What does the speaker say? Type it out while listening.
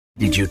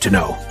Need you to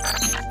know.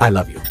 I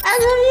love you. I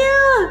love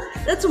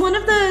you! That's one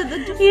of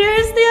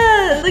here's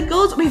the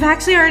goals. We've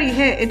actually already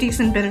hit a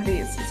decent bit of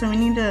these, so I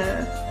need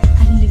to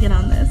get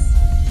on this.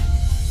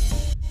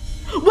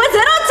 Was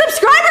that on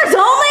subscribers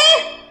only?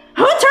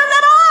 Who turned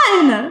that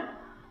on?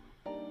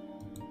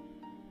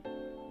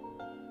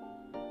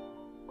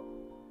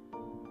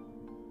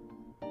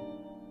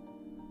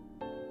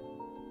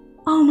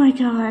 Oh my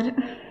god.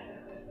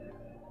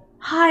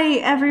 Hi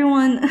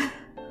everyone.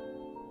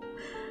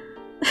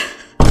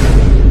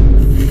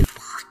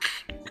 Fuck.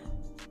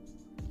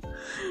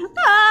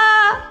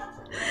 Ah.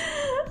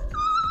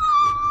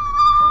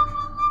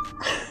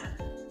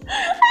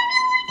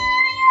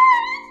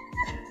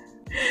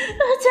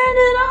 Who turned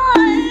it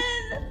on?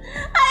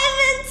 Hi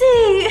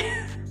Minty.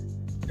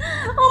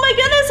 Oh my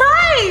goodness,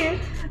 hi.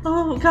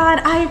 Oh god,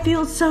 I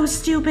feel so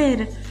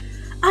stupid.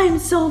 I'm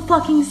so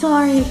fucking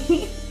sorry.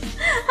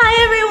 Hi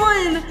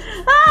everyone!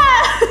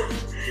 Ah!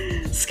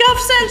 Scuff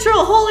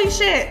Central, holy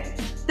shit!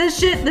 This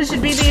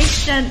should be the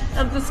extent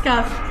of the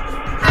Scuff.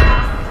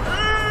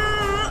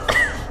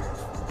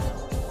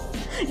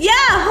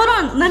 Yeah, hold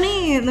on, let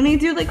me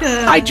do like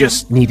a... I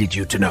just needed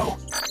you to know.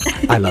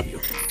 I love you.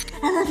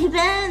 I love you,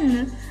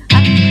 Ben!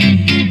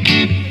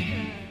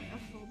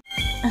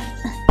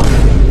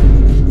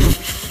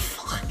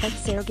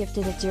 Sarah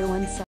gifted a tier 1 sub.